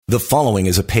The following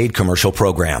is a paid commercial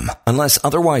program. Unless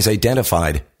otherwise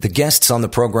identified, the guests on the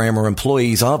program are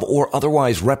employees of or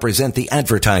otherwise represent the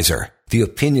advertiser. The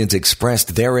opinions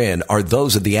expressed therein are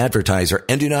those of the advertiser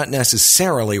and do not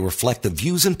necessarily reflect the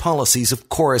views and policies of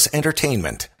Chorus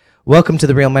Entertainment. Welcome to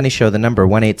The Real Money Show, the number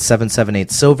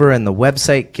 18778-SILVER, and the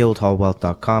website,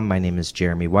 guildhallwealth.com. My name is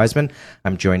Jeremy Wiseman.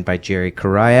 I'm joined by Jerry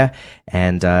Correia,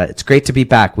 and it's great to be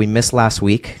back. We missed last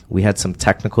week. We had some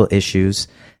technical issues,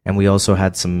 and we also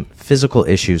had some physical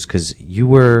issues because you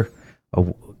were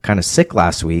kind of sick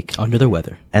last week. Under the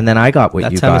weather. And then I got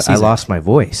what you got. I lost my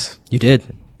voice. You did.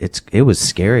 It was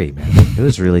scary, man. It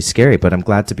was really scary, but I'm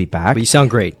glad to be back. But you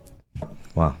sound great.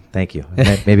 Well, thank you.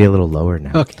 Maybe a little lower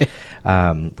now. Okay.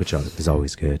 Which is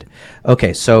always good.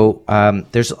 Okay, so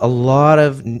there's a lot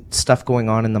of stuff going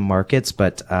on in the markets,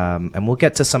 but and we'll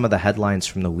get to some of the headlines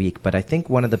from the week, but I think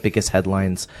one of the biggest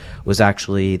headlines was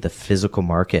actually the physical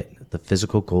market, the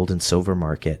physical gold and silver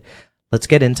market. Let's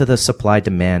get into the supply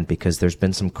demand because there's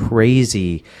been some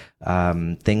crazy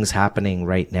things happening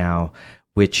right now,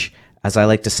 which, as I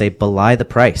like to say, belie the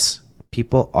price.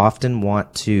 People often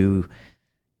want to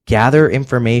gather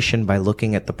information by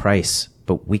looking at the price,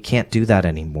 but we can't do that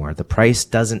anymore. The price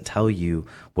doesn't tell you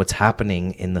what's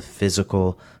happening in the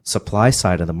physical supply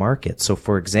side of the market. So,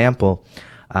 for example,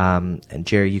 and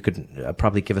Jerry, you could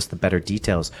probably give us the better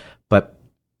details, but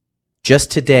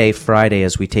just today, Friday,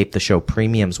 as we taped the show,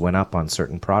 premiums went up on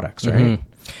certain products, right?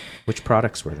 Mm-hmm. Which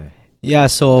products were they? Yeah,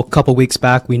 so a couple weeks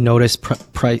back, we noticed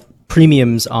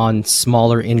premiums on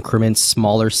smaller increments,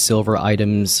 smaller silver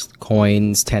items,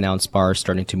 coins, 10-ounce bars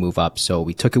starting to move up. So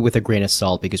we took it with a grain of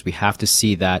salt because we have to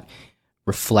see that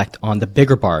reflect on the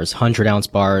bigger bars, 100-ounce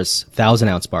bars,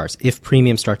 1,000-ounce bars. If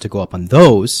premiums start to go up on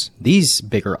these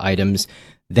bigger items,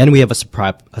 then we have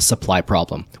a supply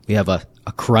problem. We have a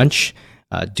crunch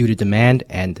due to demand,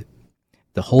 and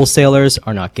the wholesalers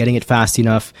are not getting it fast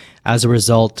enough. As a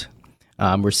result,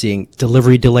 we're seeing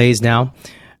delivery delays now.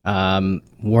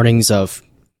 Warnings of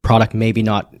product maybe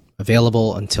not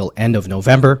available until end of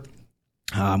November.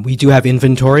 We do have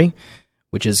inventory,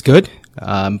 which is good,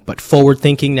 but forward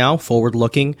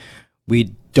looking, we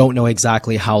don't know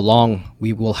exactly how long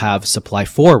we will have supply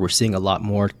for. We're seeing a lot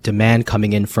more demand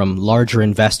coming in from larger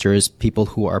investors, people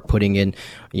who are putting in,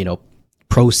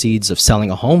 proceeds of selling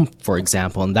a home, for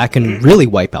example, and that can really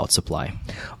wipe out supply.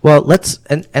 Well, let's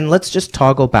just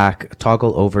toggle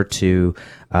over to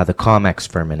the COMEX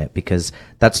for a minute, because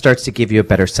that starts to give you a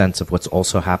better sense of what's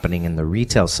also happening in the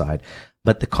retail side.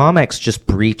 But the COMEX just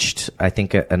breached, I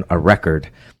think, a record.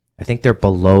 I think they're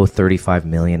below 35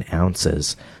 million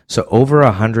ounces. So over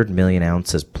 100 million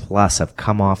ounces plus have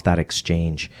come off that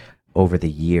exchange over the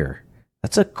year.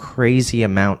 That's a crazy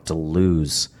amount to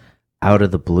lose out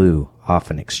of the blue off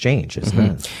an exchange, isn't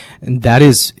it? And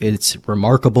it's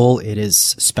remarkable. It is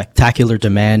spectacular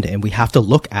demand, and we have to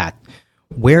look at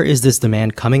where is this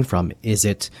demand coming from? Is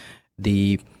it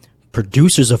the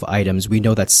producers of items? We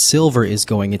know that silver is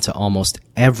going into almost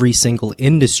every single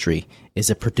industry. Is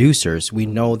it producers? We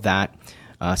know that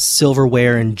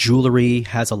silverware and jewelry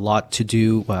has a lot to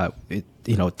do. It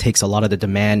takes a lot of the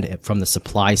demand from the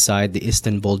supply side. The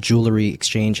Istanbul Jewelry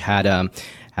Exchange had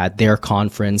their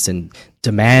conference, and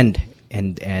demand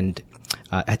and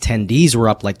attendees were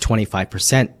up like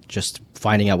 25%, just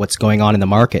finding out what's going on in the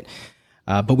market.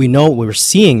 But we're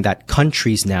seeing that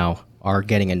countries now are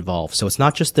getting involved. So it's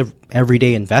not just the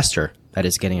everyday investor that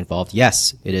is getting involved.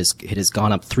 Yes, it has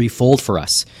gone up threefold for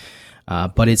us.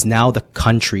 But it's now the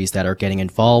countries that are getting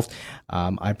involved.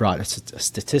 I brought a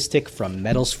statistic from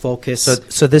Metals Focus.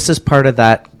 So this is part of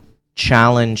that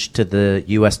challenge to the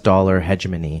US dollar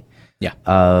hegemony. Yeah.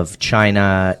 Of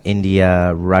China,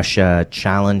 India, Russia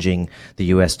challenging the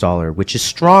US dollar, which is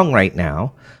strong right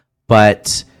now,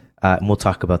 but and we'll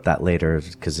talk about that later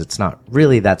because it's not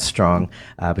really that strong,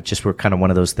 but just we're kind of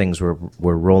one of those things we're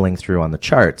rolling through on the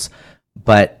charts.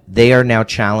 But they are now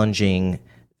challenging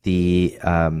to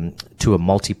a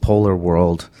multipolar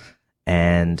world,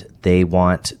 and they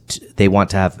want to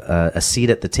have a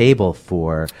seat at the table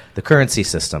for the currency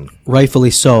system. Rightfully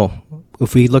so.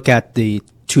 If we look at the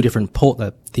two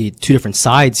different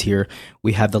sides here,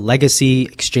 we have the legacy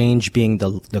exchange being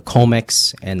the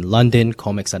COMEX and London,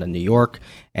 COMEX out of New York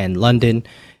and London.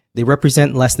 They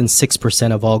represent less than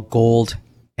 6% of all gold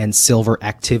and silver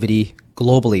activity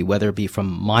globally, whether it be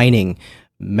from mining,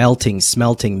 melting,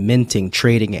 smelting, minting,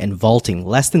 trading, and vaulting.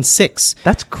 Less than 6.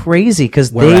 That's crazy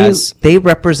because they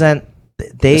represent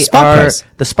the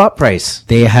spot price.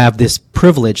 They have this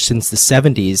privilege since the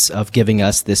 70s of giving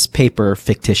us this paper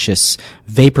fictitious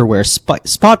vaporware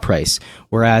spot price,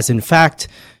 whereas in fact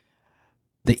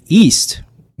the East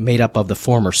made up of the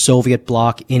former Soviet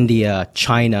bloc, India,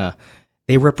 China,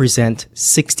 they represent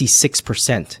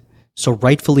 66%. So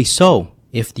rightfully so.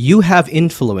 If you have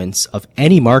influence of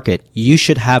any market, you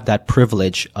should have that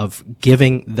privilege of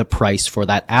giving the price for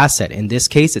that asset. In this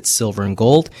case, it's silver and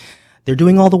gold. They're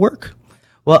doing all the work.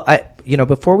 Well,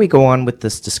 before we go on with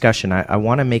this discussion, I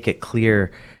want to make it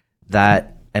clear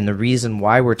that, and the reason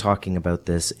why we're talking about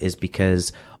this is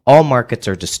because all markets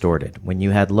are distorted. When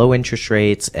you had low interest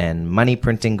rates and money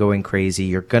printing going crazy,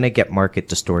 you're going to get market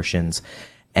distortions.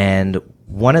 And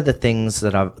one of the things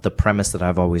the premise that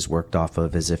I've always worked off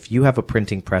of is if you have a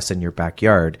printing press in your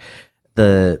backyard,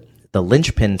 the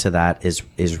linchpin to that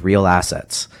is real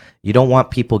assets. You don't want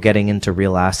people getting into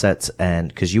real assets, and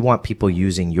because you want people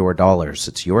using your dollars.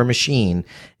 It's your machine,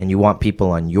 and you want people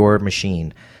on your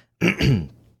machine.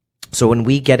 So when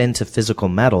we get into physical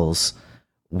metals,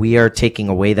 we are taking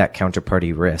away that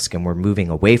counterparty risk, and we're moving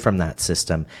away from that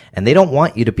system. And they don't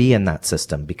want you to be in that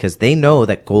system because they know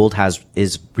that gold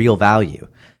is real value.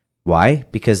 Why?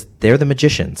 Because they're the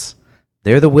magicians.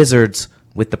 They're the wizards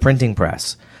with the printing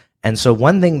press. And so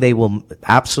one thing they will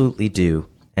absolutely do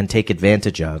and take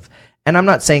advantage of, and I'm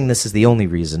not saying this is the only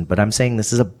reason, but I'm saying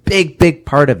this is a big, big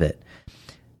part of it.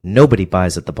 Nobody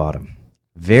buys at the bottom.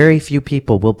 Very few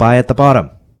people will buy at the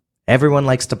bottom. Everyone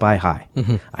likes to buy high.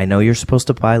 Mm-hmm. I know you're supposed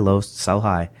to buy low, sell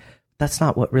high. That's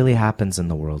not what really happens in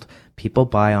the world. People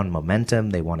buy on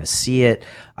momentum. They want to see it.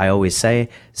 I always say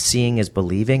seeing is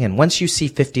believing. And once you see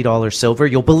 $50 silver,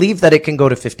 you'll believe that it can go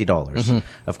to $50. Mm-hmm.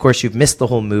 Of course, you've missed the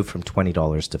whole move from $20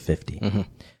 to $50. Mm-hmm.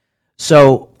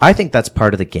 So I think that's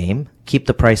part of the game. Keep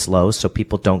the price low so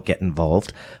people don't get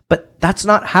involved. But that's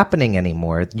not happening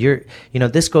anymore.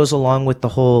 This goes along with the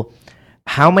whole,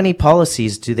 how many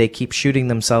policies do they keep shooting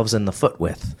themselves in the foot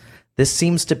with? This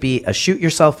seems to be a shoot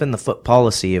yourself in the foot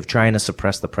policy of trying to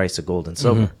suppress the price of gold and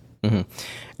silver. Mm-hmm. Mm-hmm.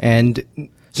 And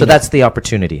so that's the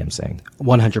opportunity, I'm saying.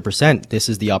 100%. This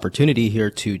is the opportunity here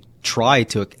to try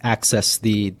to access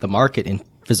the market in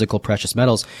physical precious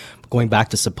metals. Going back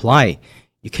to supply,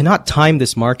 you cannot time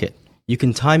this market. You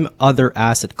can time other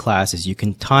asset classes. You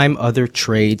can time other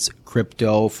trades,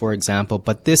 crypto, for example,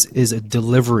 but this is a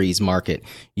deliveries market.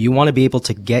 You want to be able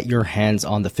to get your hands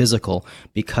on the physical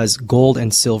because gold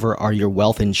and silver are your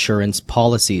wealth insurance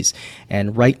policies.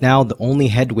 And right now, the only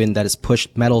headwind that has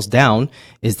pushed metals down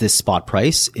is this spot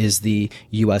price, is the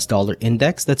US dollar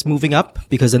index that's moving up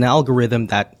because an algorithm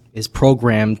that is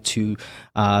programmed to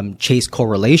chase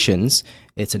correlations.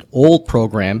 It's an old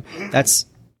program that's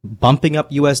bumping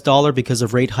up US dollar because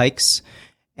of rate hikes.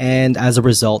 And as a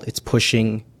result, it's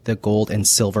pushing the gold and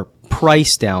silver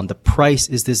price down. The price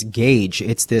is this gauge.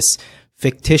 It's this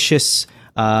fictitious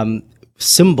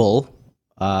symbol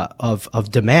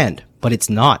of demand, but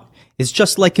it's not. It's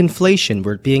just like inflation.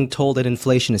 We're being told that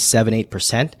inflation is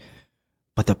 7-8%,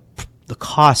 but the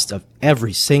cost of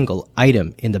every single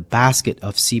item in the basket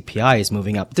of CPI is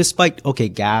moving up, despite,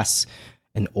 gas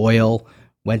and oil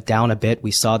went down a bit. We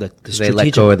saw that they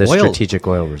let go of the strategic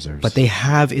oil reserves. But they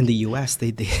have in the U.S.,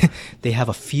 they have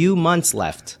a few months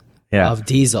left of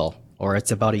diesel, or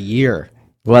it's about a year.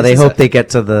 Well, they hope they get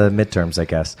to the midterms, I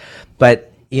guess.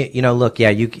 But,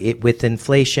 with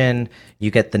inflation,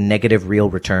 you get the negative real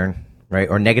return, right?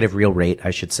 Or negative real rate, I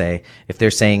should say. If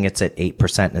they're saying it's at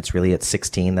 8% and it's really at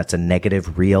 16, that's a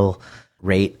negative real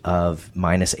rate of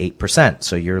minus 8%.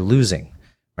 So you're losing,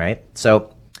 right?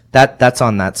 So that's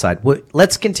on that side.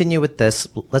 Let's continue with this.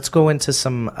 Let's go into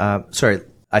some, sorry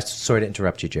to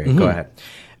interrupt you, Jerry. Mm-hmm. Go ahead.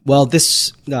 Well,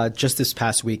 just this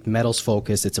past week, Metals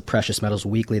Focus, it's a Precious Metals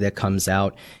Weekly that comes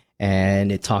out,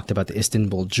 and it talked about the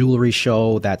Istanbul Jewelry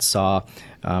Show that saw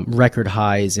record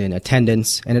highs in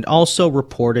attendance, and it also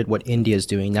reported what India is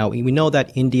doing. Now, we know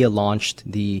that India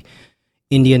launched the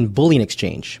Indian Bullion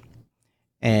Exchange,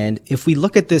 and if we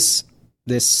look at this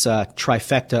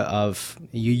trifecta of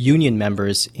union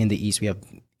members in the East, we have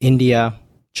India,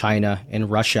 China,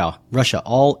 and Russia. Russia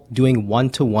all doing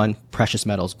one-to-one precious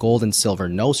metals, gold and silver.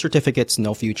 No certificates,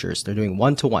 no futures. They're doing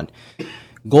one-to-one.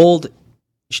 Gold,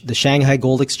 the Shanghai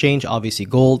Gold Exchange, obviously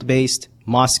gold-based.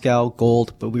 Moscow,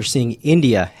 gold. But we're seeing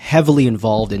India heavily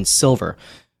involved in silver.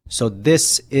 So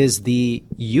this is the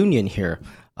union here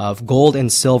of gold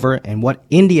and silver. And what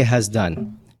India has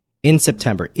done in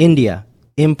September, India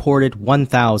imported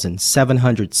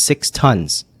 1,706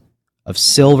 tons of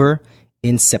silver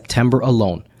in September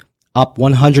alone, up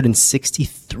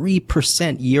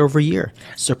 163% year over year,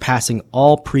 surpassing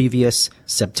all previous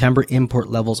September import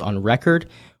levels on record.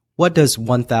 What does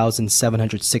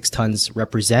 1,706 tons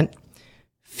represent?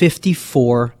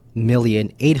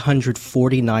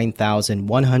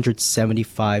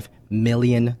 54,849,175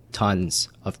 million tons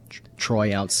of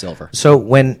troy ounce silver. So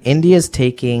when India's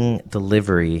taking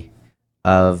delivery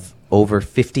of over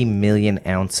 50 million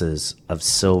ounces of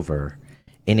silver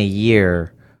in a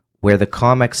year where the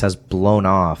COMEX has blown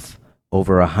off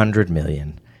over 100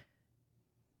 million,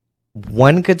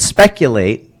 one could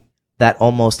speculate that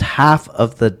almost half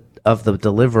of the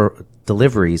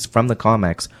deliveries from the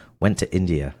COMEX went to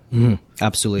India.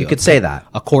 Absolutely. You could say that.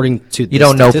 According to You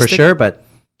don't know for sure, but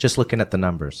just looking at the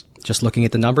numbers. Just looking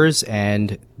at the numbers,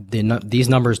 and these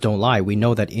numbers don't lie. We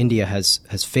know that India has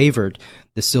favored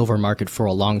the silver market for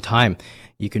a long time.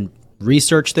 You can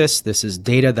research this. This is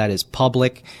data that is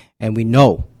public, and we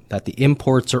know that the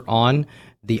imports are on,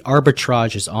 the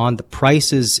arbitrage is on, the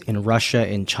prices in Russia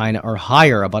and China are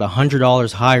higher, about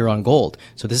 $100 higher on gold.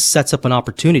 So this sets up an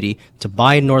opportunity to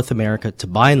buy in North America, to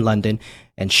buy in London,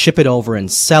 and ship it over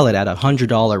and sell it at a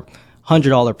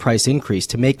 $100 price increase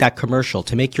to make that commercial,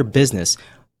 to make your business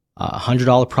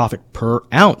 $100 profit per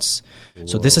ounce. Whoa.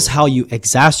 So this is how you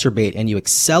exacerbate and you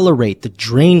accelerate the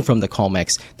drain from the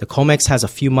COMEX. The COMEX has a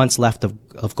few months left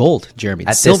of gold, Jeremy.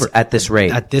 At this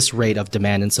rate. At this rate of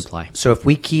demand and supply. So if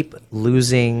we keep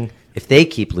losing, if they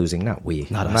keep losing, not we.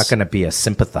 Not I'm us. not going to be a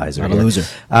sympathizer. Not here. a loser.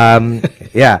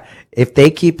 Yeah. If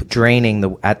they keep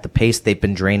draining at the pace they've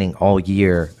been draining all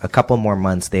year, a couple more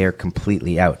months, they are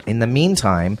completely out. In the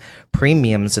meantime,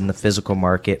 premiums in the physical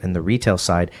market and the retail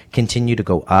side continue to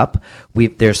go up.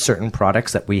 There's certain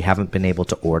products that we haven't been able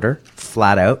to order,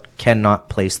 flat out, cannot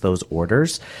place those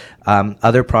orders.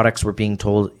 Other products we're being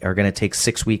told are going to take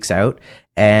 6 weeks out.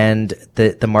 And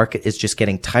the market is just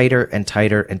getting tighter and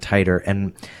tighter and tighter.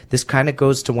 And this kind of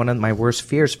goes to one of my worst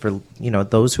fears for,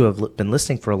 those who have been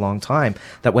listening for a long time,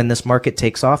 that when this market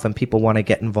takes off and people want to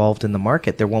get involved in the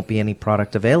market, there won't be any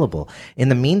product available. In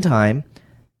the meantime,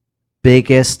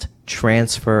 biggest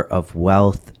transfer of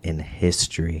wealth in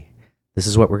history. This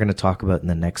is what we're going to talk about in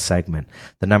the next segment.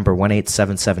 The number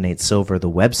 18778 silver, the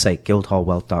website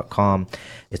guildhallwealth.com.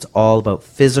 It's all about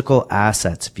physical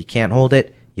assets. If you can't hold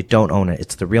it, you don't own it.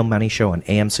 It's The Real Money Show on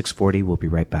AM 640. We'll be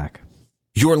right back.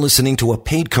 You're listening to a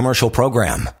paid commercial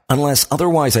program. Unless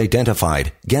otherwise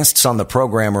identified, guests on the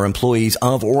program are employees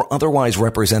of or otherwise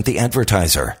represent the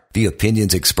advertiser. The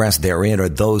opinions expressed therein are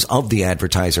those of the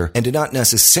advertiser and do not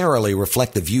necessarily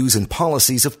reflect the views and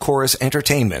policies of Chorus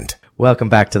Entertainment. Welcome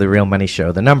back to The Real Money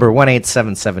Show. The number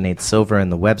 18778 silver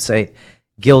and the website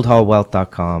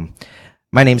guildhallwealth.com.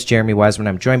 My name's Jeremy Wiseman.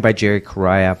 I'm joined by Jerry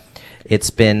Correia. It's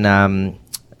been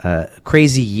a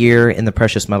crazy year in the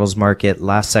precious metals market.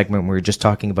 Last segment, we were just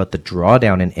talking about the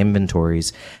drawdown in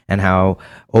inventories and how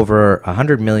over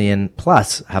 100 million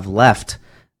plus have left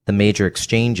the major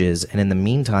exchanges. And in the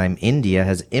meantime, India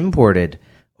has imported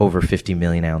over 50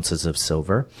 million ounces of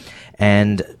silver.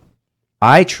 And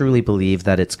I truly believe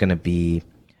that it's going to be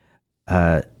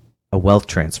a wealth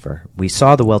transfer. We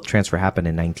saw the wealth transfer happen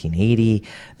in 1980.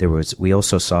 We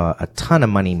also saw a ton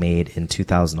of money made in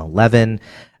 2011.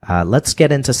 Let's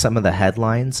get into some of the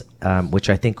headlines, which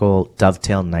I think will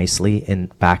dovetail nicely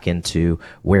back into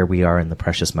where we are in the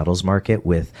precious metals market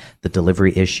with the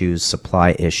delivery issues,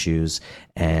 supply issues,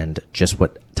 and just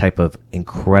what type of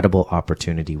incredible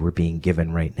opportunity we're being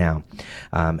given right now.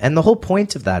 And the whole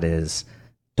point of that is,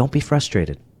 don't be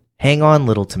frustrated. Hang on,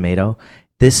 little tomato.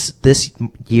 This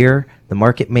year, the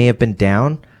market may have been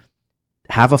down.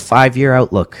 Have a 5-year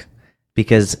outlook,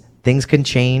 because things can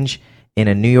change in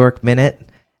a New York minute.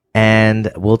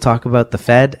 And we'll talk about the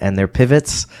Fed and their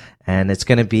pivots, and it's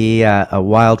going to be a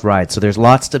wild ride. So there's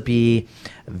lots to be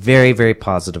very, very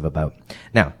positive about.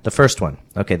 Now, the first one.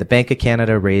 Okay, the Bank of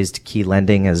Canada raised key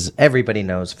lending, as everybody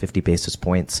knows, 50 basis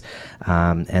points,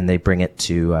 and they bring it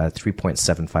to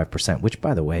 3.75%, which,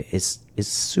 by the way, is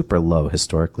super low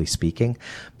historically speaking.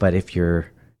 But if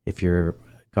you're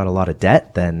got a lot of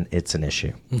debt, then it's an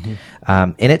issue.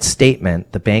 Mm-hmm. In its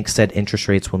statement, the bank said interest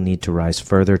rates will need to rise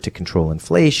further to control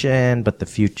inflation, but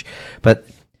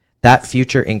that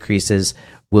future increases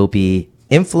will be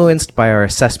influenced by our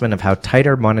assessment of how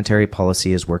tighter monetary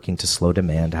policy is working to slow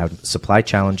demand, how supply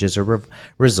challenges are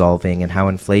resolving, and how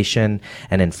inflation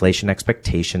and inflation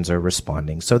expectations are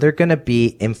responding. So they're going to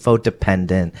be info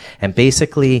dependent. And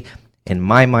basically, in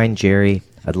my mind, Jerry,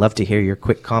 I'd love to hear your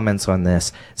quick comments on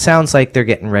this. Sounds like they're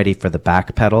getting ready for the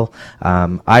back pedal.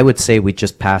 I would say we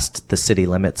just passed the city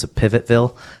limits of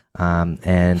Pivotville,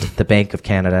 and the Bank of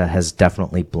Canada has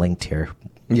definitely blinked here.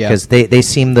 Yeah. Because they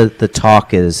seem the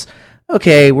talk is,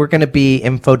 okay, we're going to be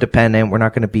info dependent. We're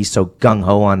not going to be so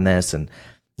gung-ho on this. And,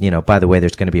 by the way,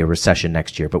 there's going to be a recession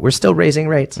next year, but we're still raising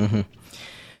rates. Mm-hmm.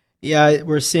 Yeah,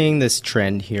 we're seeing this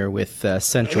trend here with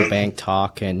central bank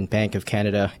talk and Bank of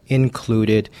Canada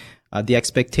included. The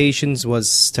expectations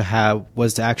was to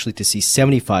actually to see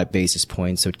 75 basis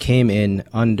points. So it came in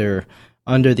under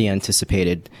the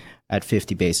anticipated at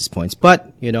 50 basis points.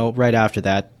 But, right after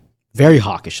that, very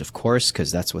hawkish, of course,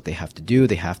 because that's what they have to do.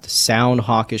 They have to sound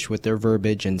hawkish with their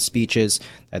verbiage and speeches,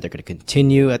 that they're going to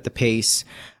continue at the pace,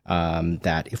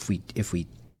 that if we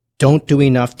don't do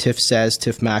enough, Tiff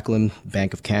Macklem,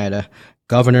 Bank of Canada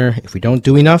Governor, if we don't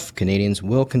do enough, Canadians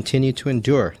will continue to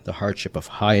endure the hardship of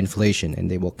high inflation, and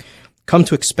they will come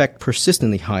to expect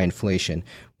persistently high inflation,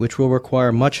 which will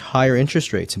require much higher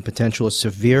interest rates and potential a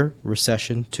severe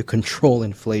recession to control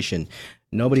inflation.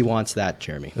 Nobody wants that,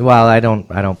 Jeremy. Well, I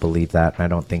don't believe that. I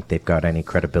don't think they've got any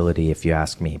credibility, if you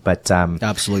ask me. But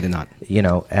absolutely not.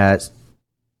 As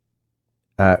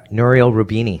Nouriel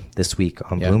Roubini this week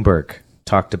on Bloomberg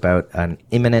talked about an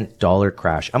imminent dollar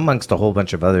crash, amongst a whole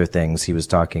bunch of other things he was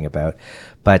talking about.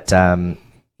 But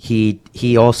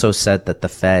he also said that the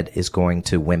Fed is going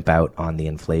to wimp out on the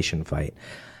inflation fight.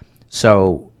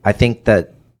 So I think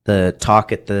that the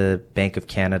talk at the Bank of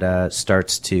Canada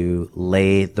starts to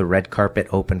lay the red carpet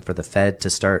open for the Fed to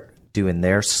start doing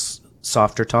their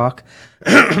softer talk.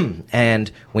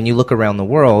 And when you look around the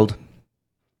world,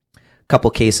 couple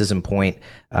cases in point.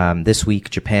 This week,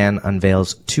 Japan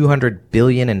unveils $200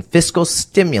 billion in fiscal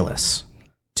stimulus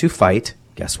to fight,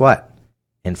 guess what?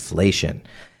 Inflation.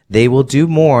 They will do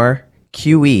more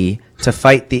QE to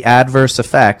fight the adverse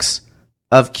effects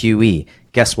of QE.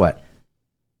 Guess what?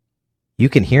 You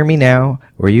can hear me now,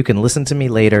 or you can listen to me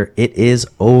later. It is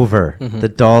over. The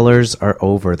dollars are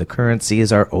over. The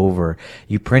currencies are over.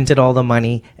 You printed all the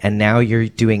money, and now you're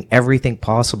doing everything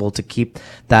possible to keep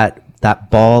that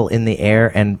ball in the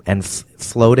air and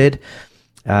floated.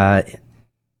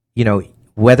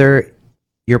 Whether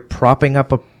you're propping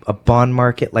up a bond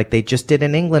market like they just did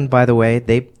in England, by the way,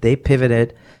 they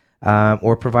pivoted,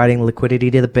 or providing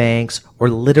liquidity to the banks, or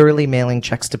literally mailing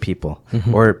checks to people,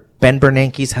 or Ben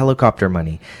Bernanke's helicopter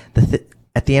money.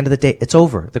 At the end of the day, it's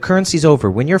over. The currency's over.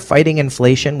 When you're fighting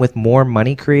inflation with more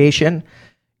money creation,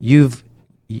 you've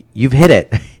hit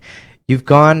it. You've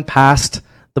gone past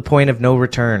the point of no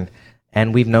return.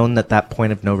 And we've known that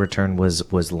point of no return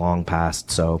was long past.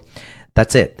 So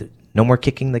that's it. No more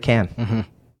kicking the can.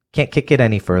 Can't kick it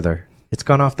any further. It's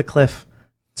gone off the cliff.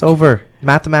 It's over.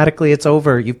 Mathematically, it's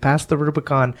over. You've passed the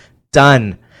Rubicon.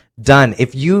 Done.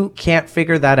 If you can't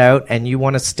figure that out and you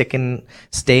want to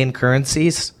stay in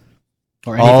currencies,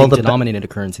 or anything denominated a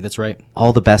currency, that's right.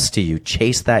 All the best to you.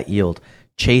 Chase that yield.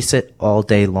 Chase it all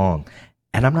day long.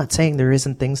 And I'm not saying there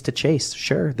isn't things to chase.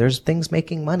 Sure, there's things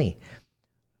making money.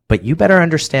 But you better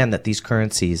understand that these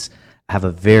currencies have a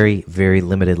very, very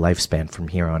limited lifespan from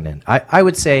here on in. I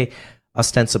would say,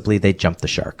 ostensibly, they jumped the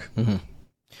shark.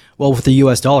 Well, with the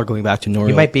U.S. dollar, going back to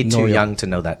Nouriel. You might be too young to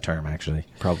know that term, actually.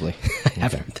 Probably. I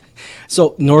haven't.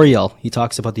 So Nouriel, he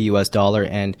talks about the U.S. dollar,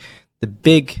 and the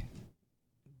big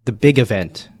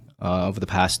event over the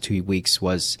past 2 weeks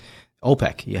was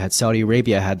OPEC. You had Saudi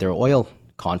Arabia had their oil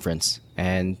conference,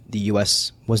 and the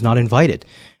U.S. was not invited.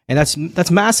 And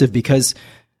that's massive, because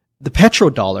the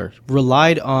petrodollar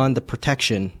relied on the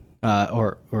protection,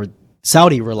 or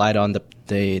Saudi relied on the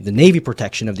Navy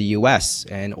protection of the U.S.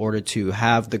 in order to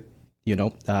have the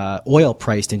oil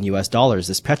priced in U.S. dollars,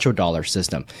 this petrodollar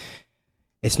system.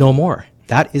 It's no more.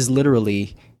 That is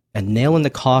literally a nail in the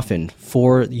coffin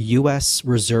for U.S.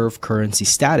 reserve currency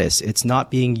status. It's not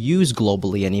being used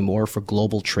globally anymore for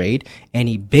global trade,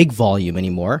 any big volume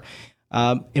anymore.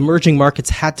 Emerging markets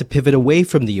had to pivot away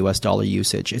from the U.S. dollar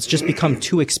usage. It's just become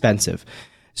too expensive.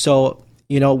 So,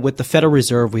 with the Federal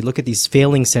Reserve, we look at these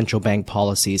failing central bank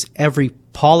policies. Every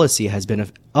policy has been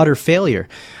an utter failure.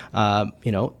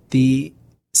 The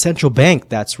central bank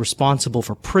that's responsible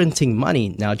for printing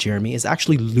money now, Jeremy, is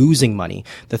actually losing money.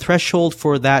 The threshold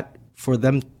for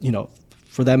them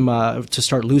to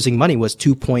start losing money was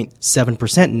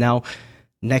 2.7%. Now,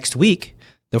 next week,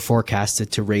 they're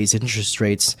forecasted to raise interest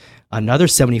rates another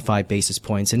 75 basis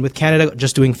points. And with Canada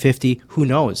just doing 50, who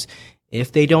knows?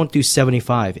 If they don't do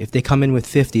 75, if they come in with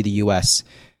 50, the U.S.,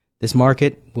 this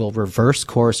market will reverse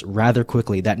course rather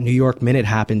quickly. That New York minute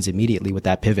happens immediately with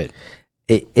that pivot.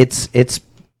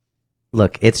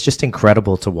 Look, it's just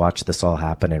incredible to watch this all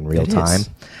happen in real time.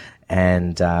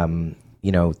 And,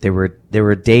 there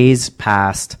were days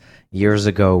past years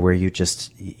ago where you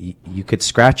could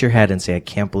scratch your head and say, I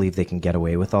can't believe they can get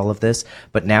away with all of this.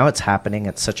 But now it's happening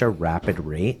at such a rapid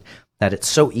rate that it's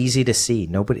so easy to see.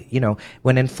 Nobody,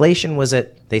 when inflation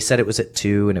they said it was at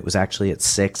 2 and it was actually at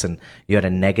 6, and you had a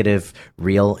negative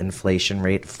real inflation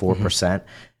rate of 4%.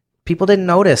 People didn't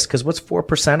notice, because what's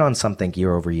 4% on something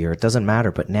year over year? It doesn't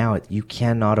matter. But now you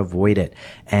cannot avoid it.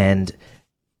 And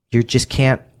you just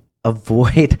can't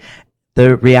avoid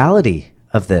the reality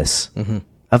of this,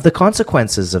 of the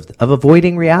consequences of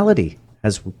avoiding reality,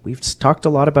 as we've talked a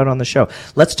lot about on the show.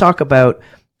 Let's talk about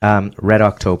Red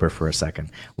October for a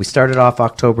second. We started off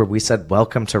October. We said,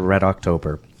 welcome to Red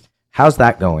October. How's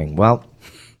that going? Well,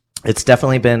 it's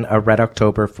definitely been a Red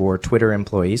October for Twitter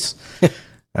employees.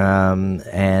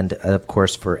 And of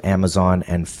course for Amazon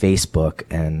and Facebook.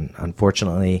 And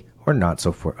unfortunately, or not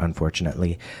so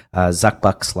unfortunately,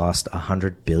 Zuckbucks lost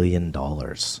 $100 billion.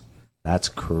 That's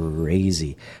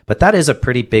crazy. But that is a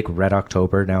pretty big Red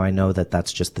October. Now, I know that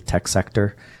that's just the tech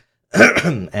sector.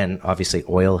 And obviously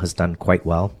oil has done quite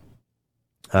well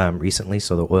recently.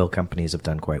 So the oil companies have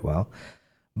done quite well.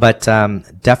 But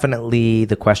definitely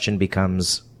the question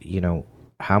becomes,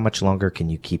 how much longer can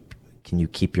you keep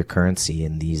your currency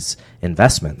in these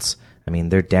investments? I mean,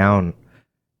 they're down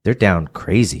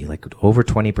crazy, like over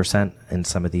 20% in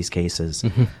some of these cases.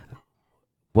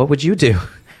 What would you do?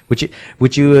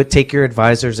 Would you take your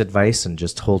advisor's advice and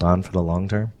just hold on for the long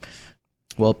term?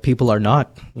 Well, people are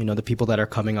not. The people that are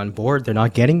coming on board, they're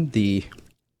not getting the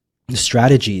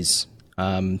strategies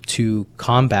to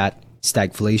combat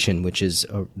stagflation, which is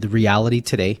the reality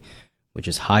today, which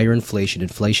is higher inflation.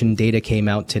 Inflation data came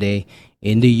out today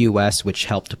in the U.S., which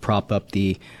helped to prop up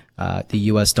the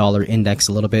U.S. dollar index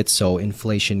a little bit. So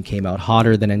inflation came out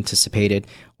hotter than anticipated,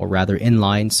 or rather in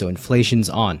line. So inflation's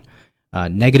on.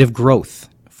 Negative growth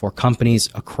for companies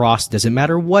across, doesn't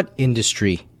matter what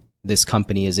industry this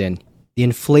company is in, the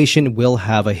inflation will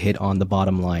have a hit on the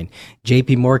bottom line.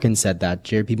 JP Morgan said that.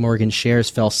 JP Morgan shares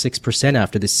fell 6%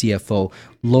 after the CFO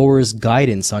lowers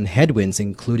guidance on headwinds,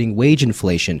 including wage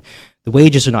inflation. The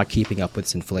wages are not keeping up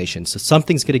with inflation, so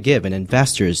something's going to give, and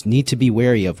investors need to be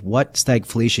wary of what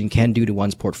stagflation can do to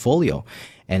one's portfolio.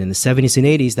 And in the 70s and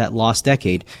 80s, that lost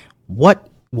decade, what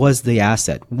was the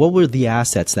asset? What were the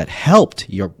assets that helped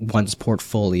one's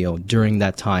portfolio during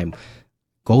that time?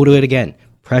 Go to it again.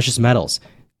 Precious metals.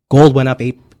 Gold went up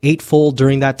eightfold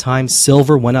during that time.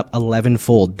 Silver went up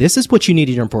 11-fold. This is what you need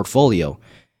in your portfolio.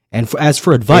 And as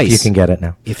for advice, if you can get it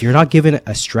now, if you're not given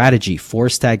a strategy for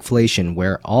stagflation,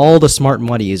 where all the smart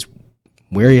money is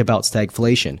wary about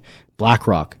stagflation,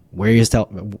 BlackRock worried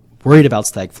about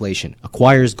stagflation,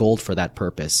 acquires gold for that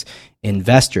purpose.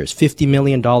 Investors, $50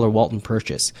 million Walton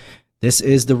purchase. This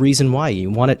is the reason why you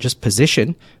want to just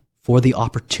position for the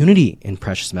opportunity in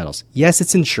precious metals. Yes,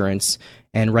 it's insurance.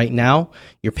 And right now,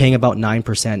 you're paying about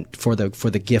 9% for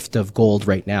the gift of gold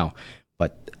right now.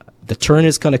 But the turn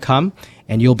is going to come,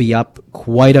 and you'll be up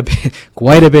quite a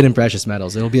bit in precious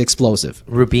metals. It'll be explosive.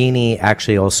 Rubini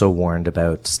actually also warned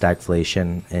about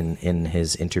stagflation in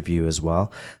his interview as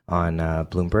well on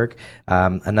Bloomberg.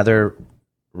 Another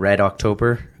Red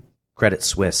October, Credit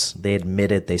Suisse. They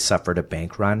admitted they suffered a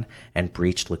bank run and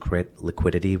breached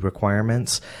liquidity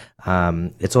requirements.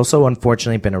 It's also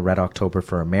unfortunately been a Red October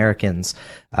for Americans.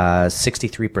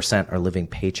 63% are living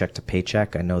paycheck to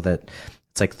paycheck. I know that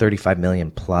it's like 35 million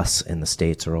plus in the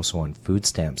States are also on food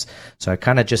stamps. So that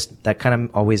kind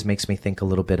of always makes me think a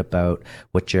little bit about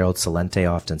what Gerald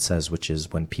Celente often says, which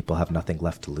is when people have nothing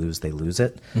left to lose, they lose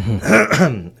it.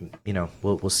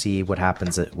 We'll see what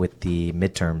happens with the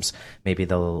midterms. Maybe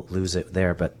they'll lose it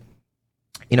there. But,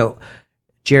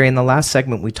 Jerry, in the last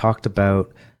segment, we talked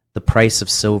about the price of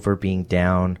silver being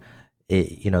down.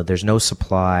 There's no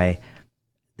supply.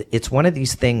 It's one of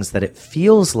these things that it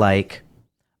feels like,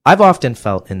 I've often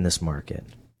felt in this market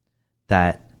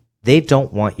that they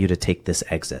don't want you to take this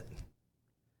exit.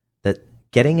 That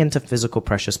getting into physical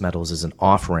precious metals is an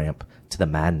off-ramp to the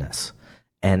madness.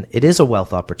 And it is a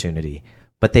wealth opportunity,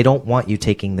 but they don't want you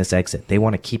taking this exit. They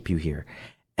want to keep you here.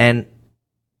 And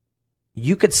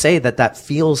you could say that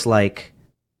feels like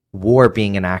war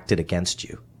being enacted against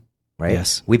you, right?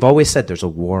 Yes. We've always said there's a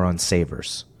war on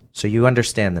savers. So you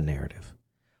understand the narrative.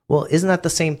 Well, isn't that the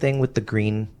same thing with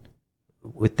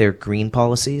their green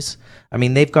policies? I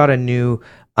mean, they've got a new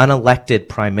unelected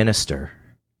prime minister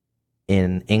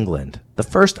in England. The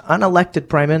first unelected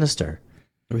prime minister.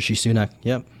 Rishi Sunak,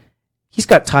 yep. He's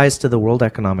got ties to the World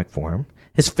Economic Forum.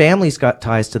 His family's got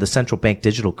ties to the central bank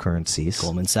digital currencies.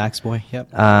 Goldman Sachs boy, yep.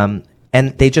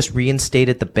 And they just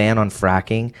reinstated the ban on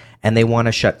fracking, and they want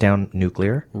to shut down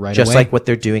nuclear. Right just away. Like what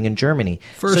they're doing in Germany.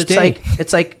 First day.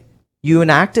 It's like you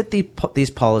enacted these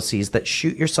policies that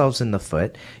shoot yourselves in the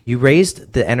foot. You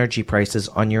raised the energy prices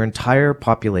on your entire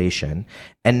population,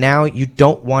 and now you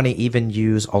don't want to even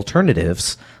use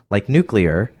alternatives like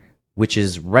nuclear, which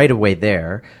is right away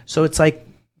there. So it's like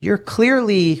you're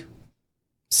clearly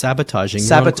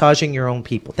sabotaging your own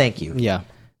people. Thank you. Yeah.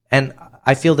 And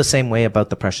I feel the same way about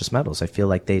the precious metals. I feel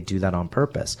like they do that on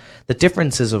purpose. The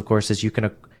difference is, of course, is you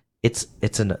can.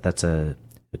 That's a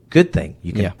A good thing.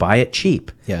 You can buy it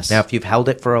cheap. Yes. Now, if you've held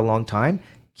it for a long time,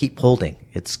 keep holding.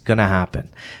 It's going to happen.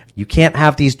 You can't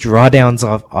have these drawdowns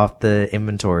off the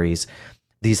inventories,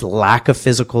 these lack of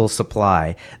physical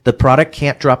supply. The product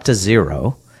can't drop to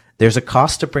zero. There's a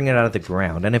cost to bring it out of the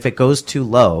ground. And if it goes too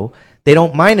low, they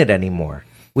don't mine it anymore,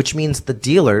 which means the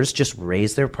dealers just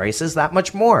raise their prices that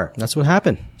much more. That's what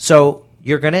happened. So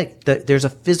there's a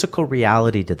physical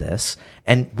reality to this,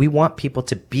 and we want people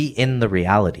to be in the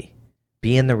reality.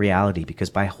 Be in the reality,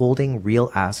 because by holding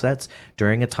real assets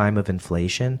during a time of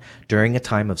inflation, during a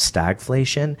time of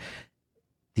stagflation,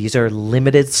 these are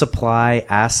limited supply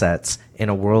assets in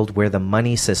a world where the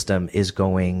money system is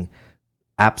going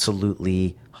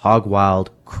absolutely hog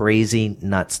wild, crazy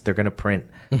nuts. They're going to print.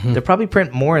 They'll probably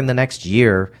print more in the next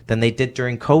year than they did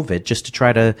during COVID just to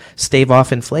try to stave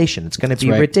off inflation. It's going to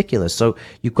be ridiculous. So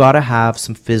you got to have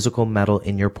some physical metal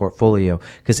in your portfolio,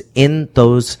 because in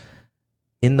those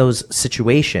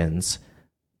situations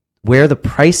where the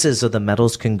prices of the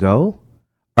metals can go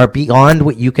are beyond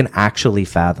what you can actually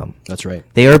fathom. That's right.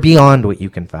 They are beyond what you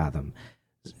can fathom.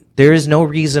 There is no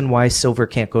reason why silver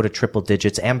can't go to triple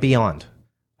digits and beyond.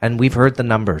 And we've heard the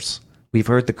numbers. We've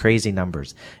heard the crazy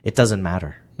numbers. It doesn't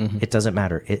matter. It doesn't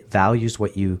matter. It values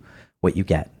what you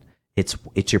get.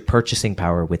 It's your purchasing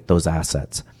power with those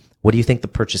assets. What do you think the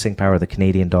purchasing power of the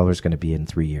Canadian dollar is going to be in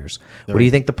 3 years? What do you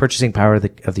think the purchasing power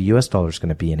of the US dollar is going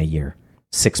to be in a year?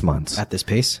 6 months. At this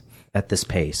pace? At this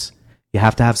pace. You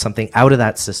have to have something out of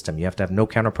that system. You have to have no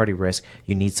counterparty risk.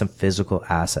 You need some physical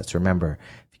assets. Remember,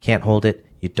 if you can't hold it,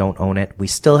 you don't own it. We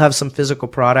still have some physical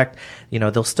product.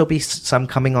 There'll still be some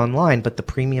coming online, but the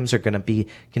premiums are going to be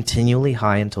continually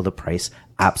high until the price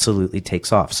absolutely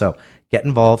takes off. So get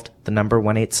involved. The number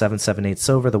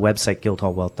 18778-SILVER, the website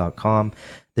guildhallwealth.com.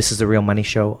 This is The Real Money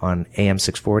Show on AM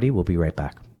 640. We'll be right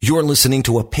back. You're listening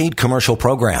to a paid commercial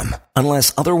program.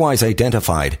 Unless otherwise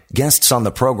identified, guests on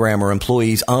the program are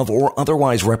employees of or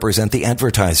otherwise represent the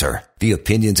advertiser. The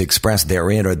opinions expressed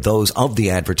therein are those of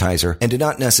the advertiser and do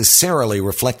not necessarily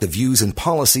reflect the views and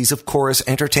policies of Chorus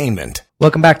Entertainment.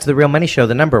 Welcome back to The Real Money Show.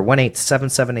 The number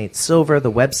 18778-SILVER,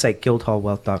 the website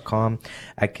guildhallwealth.com.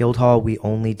 At Guildhall, we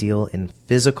only deal in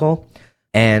physical,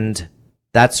 and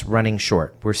that's running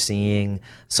short. We're seeing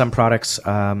some products,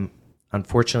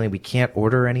 unfortunately, we can't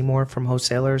order anymore from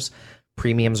wholesalers.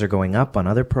 Premiums are going up on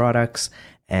other products.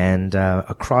 And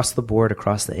across the board,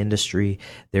 across the industry,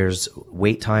 there's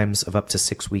wait times of up to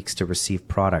 6 weeks to receive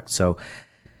product. So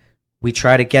we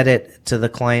try to get it to the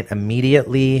client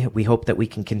immediately. We hope that we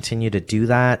can continue to do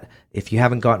that. If you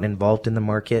haven't gotten involved in the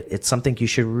market, it's something you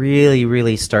should really,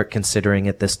 really start considering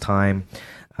at this time.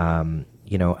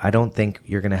 I don't think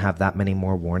you're going to have that many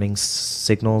more warning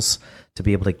signals to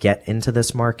be able to get into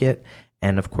this market.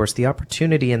 And of course, the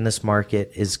opportunity in this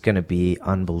market is going to be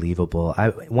unbelievable.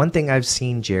 One thing I've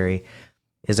seen, Jerry,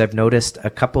 is I've noticed a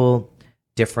couple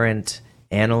different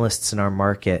analysts in our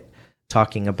market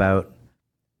talking about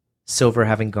silver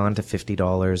having gone to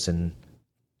 $50 in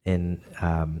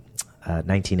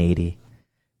 1980,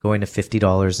 going to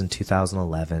 $50 in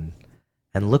 2011.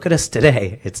 And look at us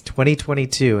today. It's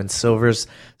 2022 and silver's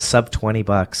sub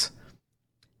 $20.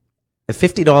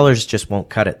 $50 just won't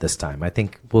cut it this time. I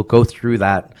think we'll go through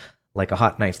that like a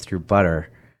hot knife through butter.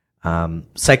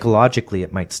 Psychologically,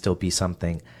 it might still be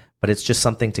something, but it's just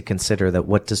something to consider that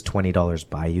what does $20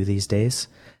 buy you these days?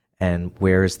 And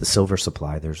where is the silver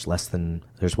supply? There's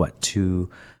 2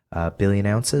 billion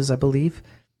ounces, I believe.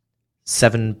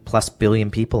 7+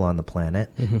 billion people on the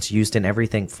planet. Mm-hmm. It's used in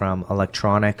everything from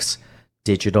electronics,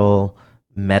 digital,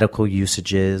 medical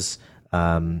usages,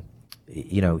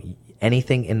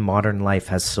 anything in modern life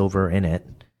has silver in it.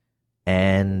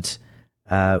 And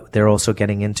they're also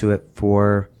getting into it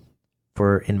for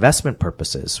investment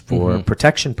purposes, for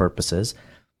protection purposes.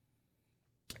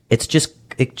 I just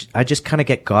kind of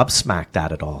get gobsmacked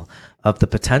at it all, of the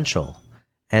potential.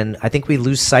 And I think we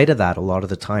lose sight of that a lot of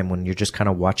the time when you're just kind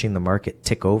of watching the market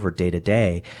tick over day to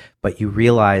day, but you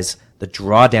realize the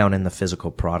drawdown in the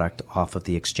physical product off of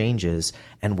the exchanges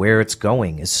and where it's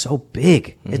going is so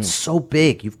big. Mm-hmm. It's so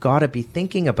big. You've got to be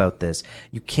thinking about this.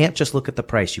 You can't just look at the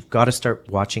price. You've got to start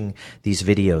watching these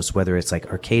videos, whether it's like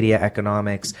Arcadia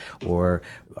Economics or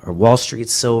Wall Street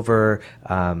Silver,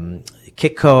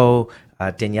 Kitco,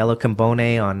 Daniela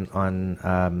Cambone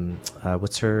on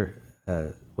what's her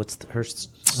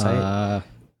site?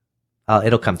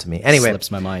 It'll come to me. Anyway,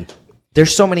 slips my mind.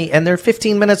 There's so many, and they're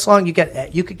 15 minutes long. You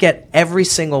could get every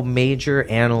single major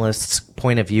analyst's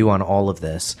point of view on all of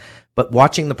this. But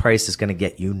watching the price is going to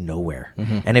get you nowhere.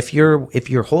 Mm-hmm. And if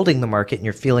you're holding the market and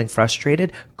you're feeling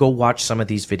frustrated, go watch some of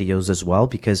these videos as well,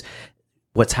 because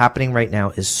what's happening right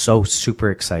now is so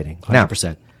super exciting. 100%.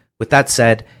 Now, With that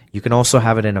said, you can also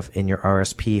have it in your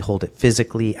RSP, hold it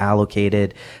physically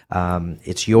allocated.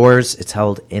 It's yours. It's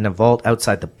held in a vault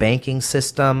outside the banking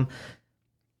system.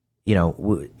 You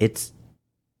know,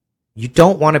 you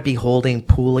don't want to be holding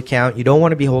pool account. You don't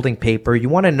want to be holding paper. You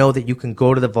want to know that you can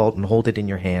go to the vault and hold it in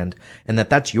your hand and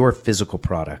that's your physical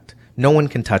product. No one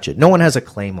can touch it. No one has a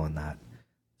claim on that,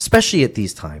 especially at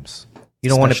these times. You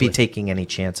don't want to be taking any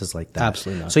chances like that.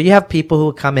 Absolutely not. So you have people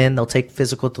who come in, they'll take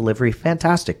physical delivery.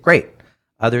 Fantastic. Great.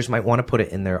 Others might want to put it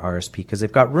in their RSP because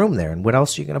they've got room there. And what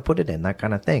else are you going to put it in? That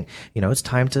kind of thing. You know, it's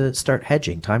time to start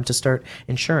hedging, time to start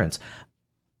insurance.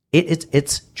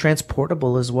 It's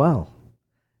transportable as well.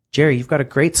 Jerry, you've got a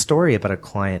great story about a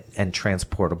client and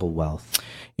transportable wealth.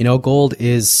 You know, gold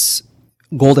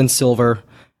and silver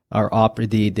are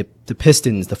the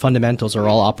pistons, the fundamentals are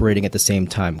all operating at the same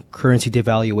time. Currency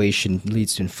devaluation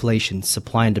leads to inflation,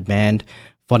 supply and demand,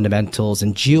 fundamentals,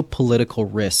 and geopolitical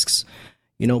risks.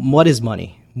 You know, what is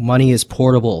money? Money is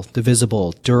portable,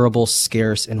 divisible, durable,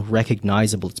 scarce, and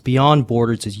recognizable. It's beyond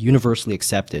borders, it's universally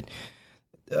accepted.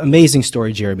 Amazing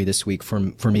story, Jeremy, this week for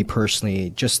me personally.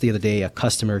 Just the other day, a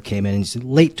customer came in, he's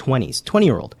late 20s,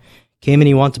 20-year-old, came in,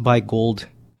 he wanted to buy gold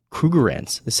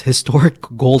Krugerrands, this historic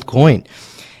gold coin.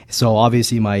 So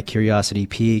obviously my curiosity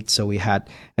piqued. So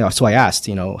I asked,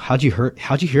 you know, how'd you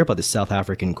hear about this South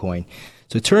African coin?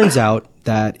 So it turns out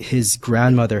that his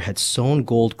grandmother had sewn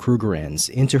gold Krugerrands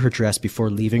into her dress before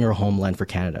leaving her homeland for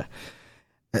Canada.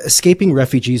 Escaping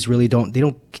refugees really don't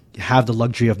have the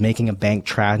luxury of making a bank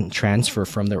transfer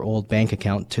from their old bank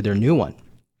account to their new one.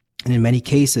 And in many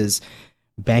cases,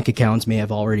 bank accounts may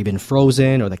have already been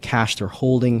frozen or the cash they're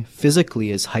holding physically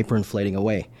is hyperinflating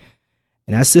away.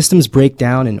 And as systems break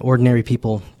down and ordinary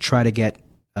people try to get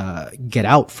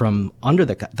out from under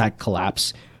that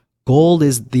collapse, gold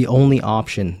is the only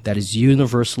option that is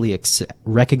universally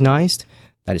recognized,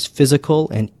 that is physical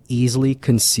and easily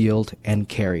concealed and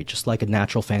carried, just like a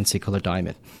natural fancy color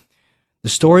diamond. The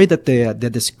story that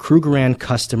this Krugerrand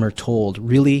customer told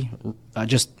really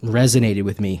just resonated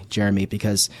with me, Jeremy,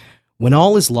 because when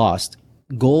all is lost,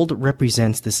 gold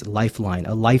represents this lifeline,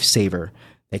 a lifesaver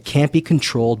that can't be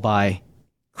controlled by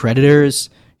creditors,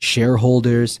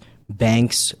 shareholders,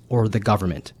 banks, or the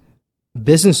government.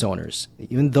 Business owners,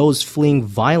 even those fleeing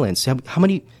violence, how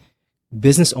many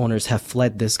business owners have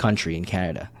fled this country in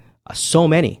Canada? So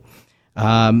many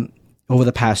over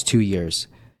the past 2 years.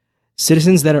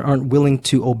 Citizens that aren't willing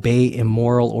to obey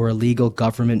immoral or illegal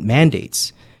government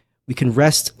mandates. We can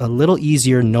rest a little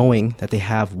easier knowing that they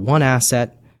have one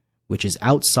asset which is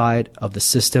outside of the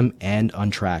system and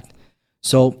untracked.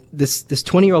 So this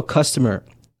 20-year-old customer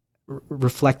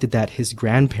reflected that his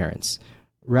grandparents,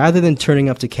 rather than turning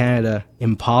up to Canada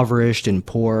impoverished and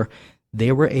poor,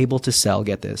 they were able to sell,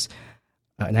 get this,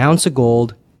 an ounce of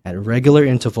gold at regular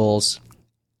intervals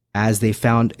as they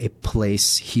found a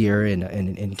place here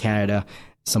in Canada,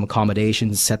 some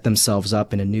accommodations, set themselves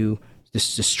up in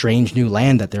this strange new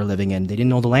land that they're living in. They didn't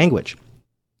know the language.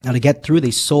 Now to get through,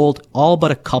 they sold all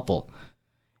but a couple.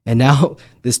 And now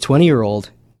this 20-year-old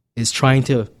is trying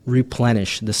to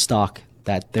replenish the stock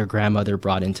that their grandmother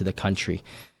brought into the country.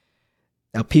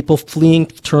 Now, people fleeing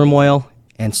turmoil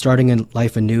and starting in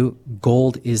life anew,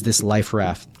 gold is this life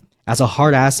raft. As a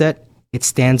hard asset, it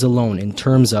stands alone in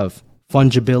terms of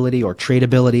fungibility or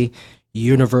tradability,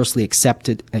 universally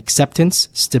acceptance,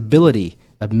 stability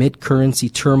amid currency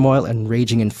turmoil and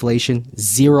raging inflation,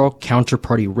 zero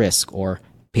counterparty risk or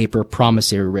paper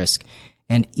promissory risk,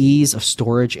 and ease of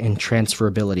storage and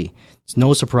transferability. It's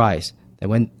no surprise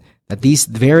that these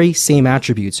very same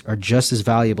attributes are just as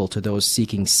valuable to those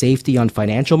seeking safety on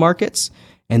financial markets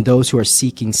and those who are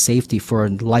seeking safety for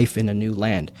life in a new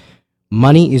land.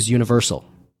 Money is universal,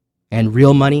 and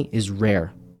real money is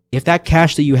rare. If that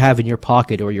cash that you have in your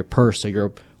pocket or your purse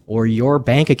or your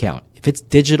bank account, if it's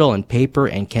digital and paper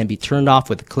and can be turned off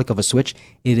with a click of a switch,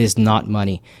 it is not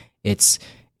money. It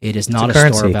is not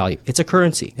a store of value. It's a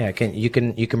currency. Yeah, you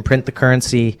can print the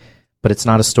currency, but it's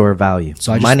not a store of value.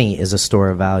 So money is a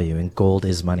store of value, and gold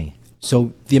is money.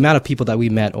 So the amount of people that we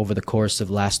met over the course of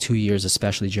the last 2 years,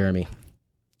 especially Jeremy,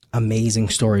 amazing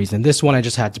stories. And this one I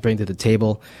just had to bring to the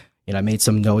table. You know, I made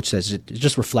some notes that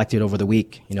just reflected over the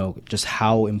week, you know, just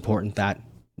how important that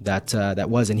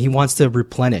was. And he wants to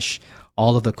replenish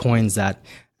all of the coins that,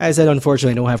 I said,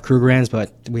 unfortunately, don't have Krugerrands,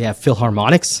 but we have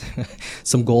Philharmonics,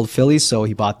 some gold Phillies. So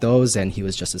he bought those, and he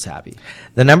was just as happy.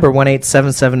 The number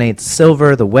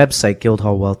 18778-SILVER, the website,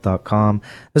 guildhallwealth.com.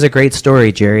 It was a great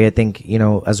story, Jerry. I think, you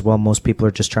know, as well, most people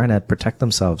are just trying to protect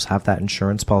themselves, have that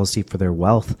insurance policy for their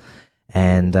wealth.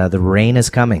 And the rain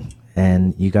is coming.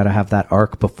 and you got to have that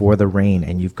arc before the rain,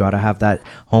 and you've got to have that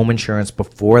home insurance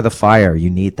before the fire. You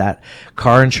need that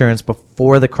car insurance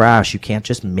before the crash. You can't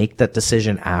just make that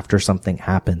decision after something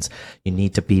happens. You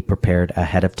need to be prepared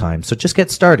ahead of time. So just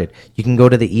get started. You can go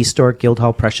to the e-store,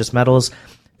 Guildhall Precious Metals,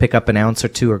 pick up an ounce or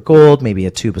two of gold, maybe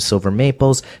a tube of silver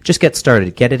maples. Just get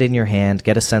started. Get it in your hand.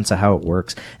 Get a sense of how it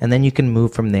works. And then you can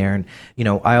move from there. And,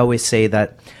 I always say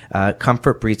that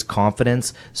comfort breeds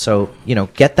confidence. So,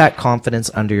 get that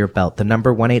confidence under your belt. The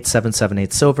number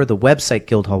 18778-SILVER, the website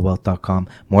guildhallwealth.com.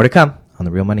 More to come on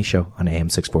The Real Money Show on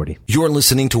AM 640. You're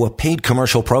listening to a paid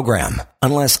commercial program.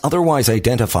 Unless otherwise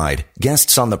identified,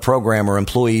 guests on the program are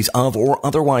employees of or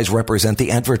otherwise represent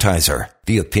the advertiser.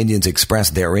 The opinions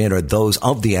expressed therein are those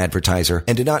of the advertiser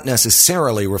and do not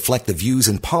necessarily reflect the views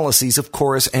and policies of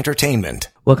Chorus Entertainment.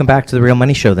 Welcome back to The Real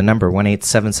Money Show. The number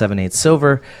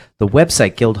 18778-SILVER, the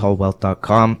website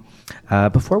guildhallwealth.com.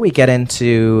 Before we get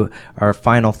into our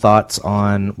final thoughts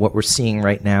on what we're seeing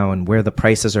right now and where the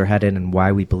prices are headed and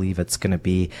why we believe it's going to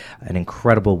be an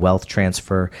incredible wealth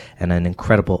transfer and an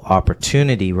incredible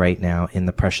opportunity right now in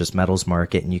the precious metals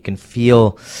market, and you can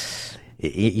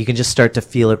just start to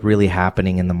feel it really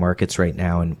happening in the markets right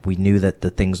now. And we knew that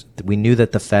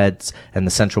the Feds and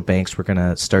the central banks were going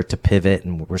to start to pivot,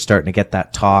 and we're starting to get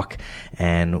that talk,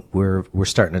 and we're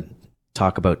starting to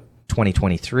talk about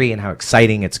 2023 and how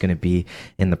exciting it's going to be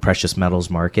in the precious metals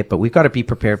market. But we've got to be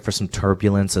prepared for some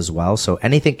turbulence as well. So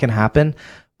anything can happen,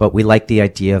 but we like the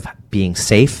idea of being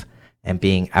safe and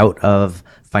being out of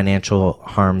financial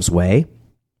harm's way.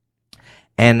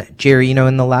 And Jerry,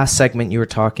 in the last segment, you were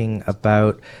talking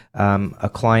about a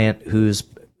client whose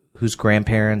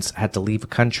grandparents had to leave a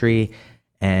country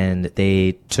and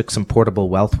they took some portable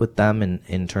wealth with them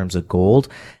in terms of gold.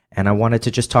 And I wanted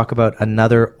to just talk about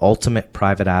another ultimate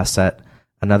private asset,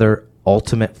 another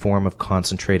ultimate form of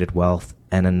concentrated wealth,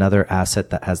 and another asset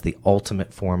that has the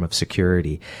ultimate form of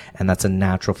security, and that's a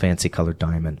natural fancy colored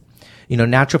diamond.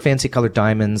 Natural fancy colored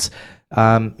diamonds,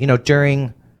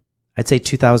 during, I'd say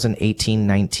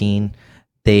 2018-19,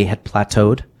 they had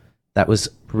plateaued. That was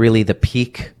really the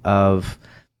peak of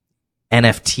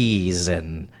NFTs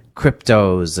and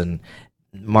cryptos, and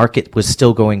market was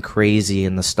still going crazy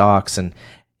in the stocks, and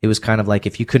it was kind of like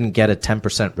if you couldn't get a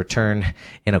 10% return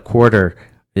in a quarter,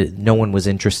 no one was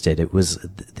interested. It was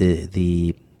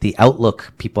the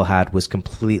outlook people had was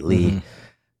completely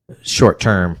short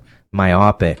term,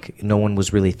 myopic. No one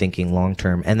was really thinking long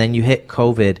term. And then you hit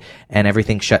COVID and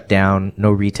everything shut down,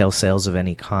 no retail sales of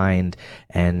any kind.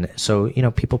 And so,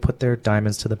 people put their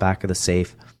diamonds to the back of the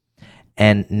safe.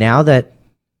 And now that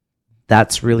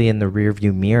that's really in the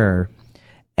rearview mirror,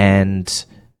 and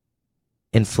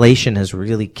inflation has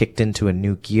really kicked into a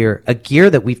new gear, a gear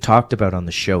that we've talked about on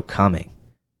the show coming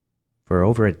for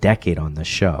over a decade on the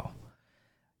show.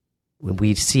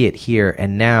 We see it here,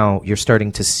 and now you're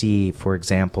starting to see, for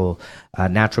example,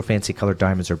 natural fancy colored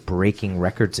diamonds are breaking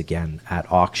records again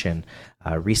at auction.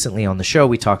 Recently on the show,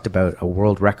 we talked about a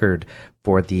world record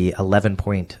for the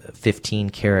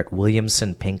 11.15 carat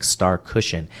Williamson pink star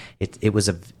cushion. It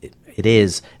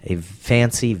is a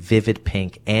fancy, vivid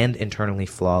pink and internally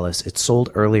flawless. It sold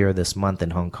earlier this month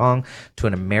in Hong Kong to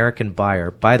an American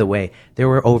buyer. By the way, there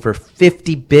were over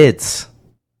 50 bids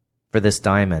for this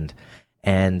diamond,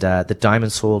 and the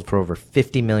diamond sold for over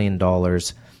 $50 million.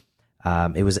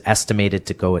 It was estimated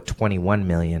to go at $21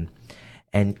 million.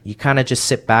 And you kind of just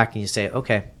sit back and you say,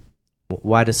 okay,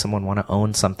 why does someone want to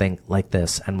own something like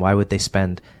this? And why would they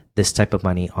spend this type of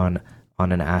money on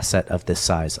an asset of this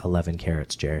size, 11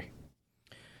 carats, Jerry?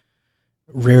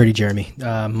 Rarity, Jeremy.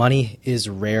 Money is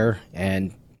rare,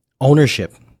 and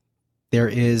ownership. There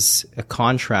is a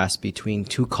contrast between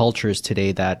two cultures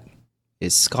today that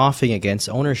is scoffing against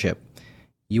ownership.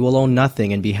 You will own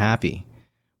nothing and be happy.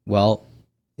 Well,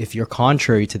 if you're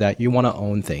contrary to that, you want to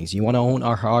own things. You want to own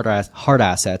our hard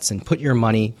assets and put your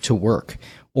money to work,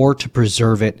 or to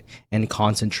preserve it and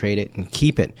concentrate it and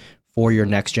keep it for your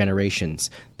next generations.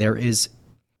 There is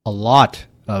a lot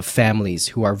of families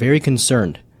who are very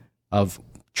concerned of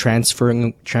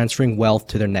transferring wealth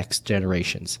to their next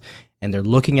generations. And they're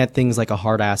looking at things like a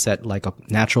hard asset, like a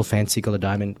natural fancy colored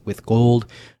diamond. With gold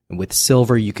and with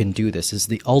silver, you can do this. This is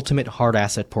the ultimate hard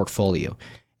asset portfolio.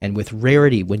 And with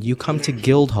rarity, when you come to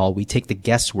Guildhall, we take the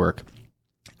guesswork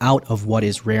out of what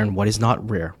is rare and what is not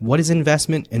rare, what is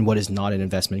investment and what is not an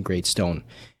investment grade stone.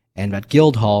 And at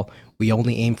Guildhall, we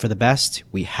only aim for the best.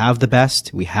 We have the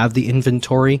best. We have the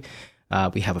inventory.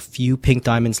 We have a few pink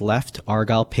diamonds left,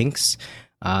 Argyle pinks.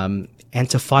 And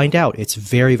to find out, it's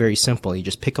very, very simple. You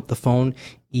just pick up the phone,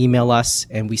 email us,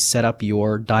 and we set up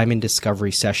your diamond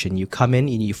discovery session. You come in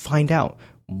and you find out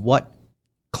what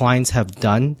clients have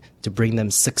done to bring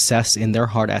them success in their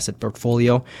hard asset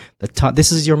portfolio,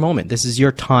 this is your moment. This is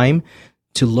your time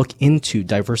to look into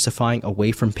diversifying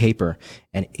away from paper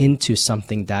and into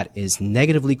something that is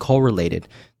negatively correlated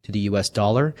to the US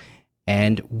dollar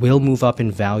and will move up in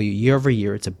value year over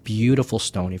year. It's a beautiful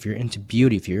stone. If you're into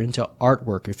beauty, if you're into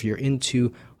artwork, if you're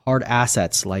into hard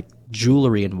assets like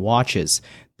jewelry and watches,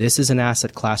 this is an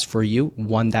asset class for you,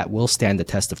 one that will stand the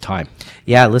test of time.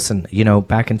 Yeah, listen,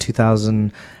 back in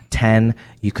 2010,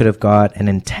 you could have got an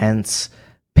intense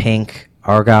pink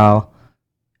argyle,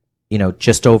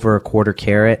 just over a quarter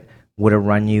carat, would have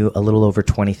run you a little over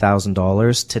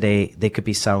 $20,000. Today, they could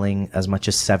be selling as much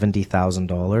as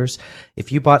 $70,000.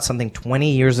 If you bought something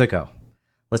 20 years ago,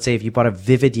 let's say if you bought a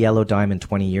vivid yellow diamond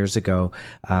 20 years ago,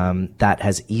 that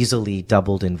has easily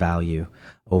doubled in value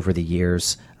over the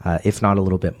years, if not a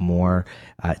little bit more.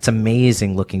 It's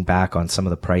amazing looking back on some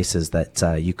of the prices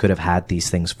that you could have had these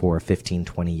things for 15,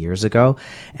 20 years ago.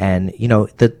 And,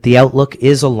 the outlook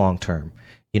is a long term.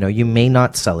 You may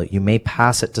not sell it. You may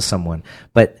pass it to someone.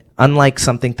 But unlike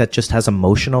something that just has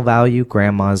emotional value,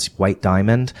 grandma's white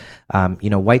diamond,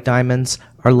 white diamonds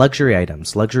are luxury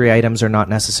items. Luxury items are not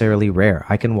necessarily rare.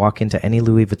 I can walk into any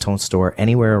Louis Vuitton store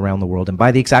anywhere around the world and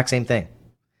buy the exact same thing.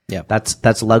 Yeah,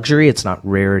 that's luxury. It's not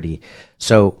rarity.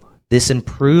 So this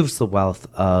improves the wealth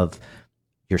of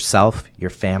yourself, your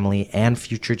family, and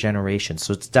future generations.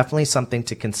 So it's definitely something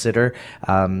to consider.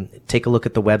 Take a look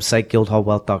at the website,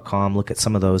 guildhallwealth.com. Look at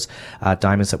some of those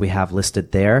diamonds that we have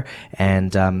listed there.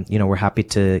 And, we're happy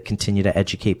to continue to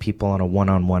educate people on a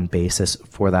one-on-one basis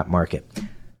for that market.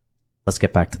 Let's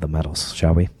get back to the metals,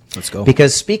 shall we? Let's go.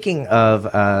 Because speaking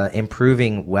of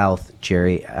improving wealth,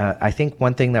 Jerry, I think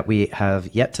one thing that we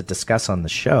have yet to discuss on the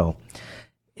show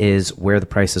is where the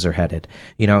prices are headed.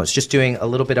 It's just doing a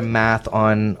little bit of math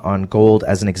on gold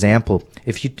as an example.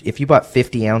 If you bought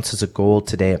 50 ounces of gold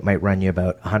today, it might run you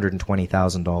about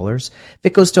 $120,000. If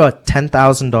it goes to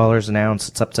 $10,000 an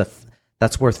ounce,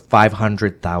 that's worth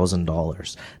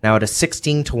 $500,000. Now at a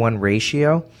 16-to-1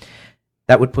 ratio,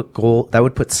 that would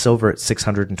put silver at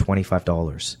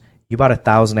 $625. You bought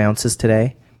 1,000 ounces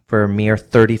today for a mere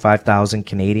 35,000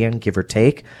 Canadian, give or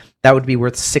take. That would be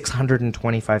worth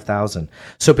 $625,000.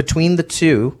 So between the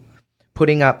two,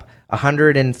 putting up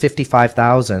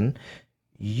 $155,000,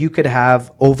 you could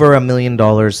have over $1 million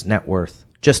net worth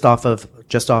just off of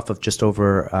just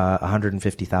over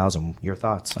 $150,000. Your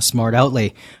thoughts? A smart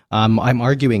outlay. I'm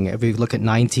arguing if we look at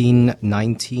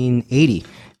 1980.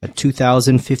 At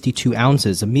 2,052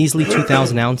 ounces, a measly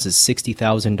 2,000 ounces,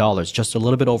 $60,000, just a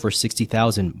little bit over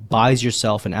 60,000, buys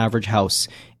yourself an average house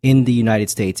in the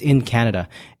United States, in Canada.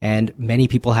 And many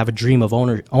people have a dream of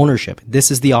ownership.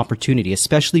 This is the opportunity,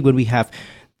 especially when we have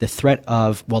the threat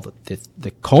of,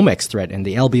 the COMEX threat and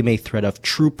the LBMA threat of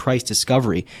true price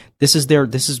discovery. This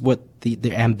is what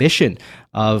the ambition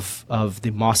of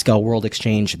the Moscow World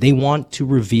Exchange. They want to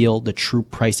reveal the true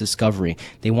price discovery.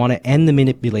 They want to end the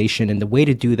manipulation. And the way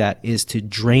to do that is to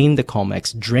drain the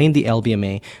COMEX, drain the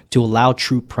LBMA to allow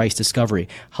true price discovery.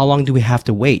 How long do we have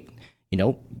to wait?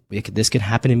 This can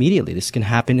happen immediately. This can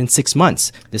happen in 6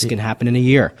 months. This can happen in a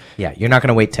year. Yeah, you're not going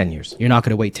to wait 10 years. You're not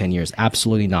going to wait 10 years.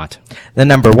 Absolutely not. The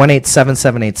number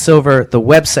 18778-SILVER, the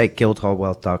website,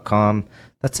 guildhallwealth.com.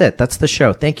 That's it. That's the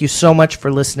show. Thank you so much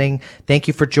for listening. Thank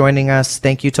you for joining us.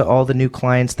 Thank you to all the new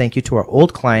clients. Thank you to our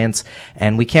old clients.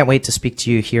 And we can't wait to speak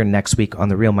to you here next week on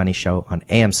The Real Money Show on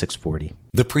AM 640.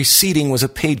 The preceding was a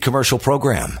paid commercial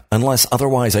program. Unless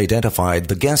otherwise identified,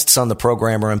 the guests on the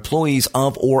program are employees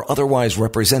of or otherwise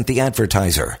represent the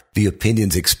advertiser. The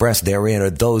opinions expressed therein are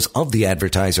those of the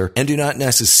advertiser and do not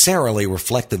necessarily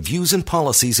reflect the views and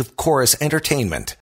policies of Chorus Entertainment.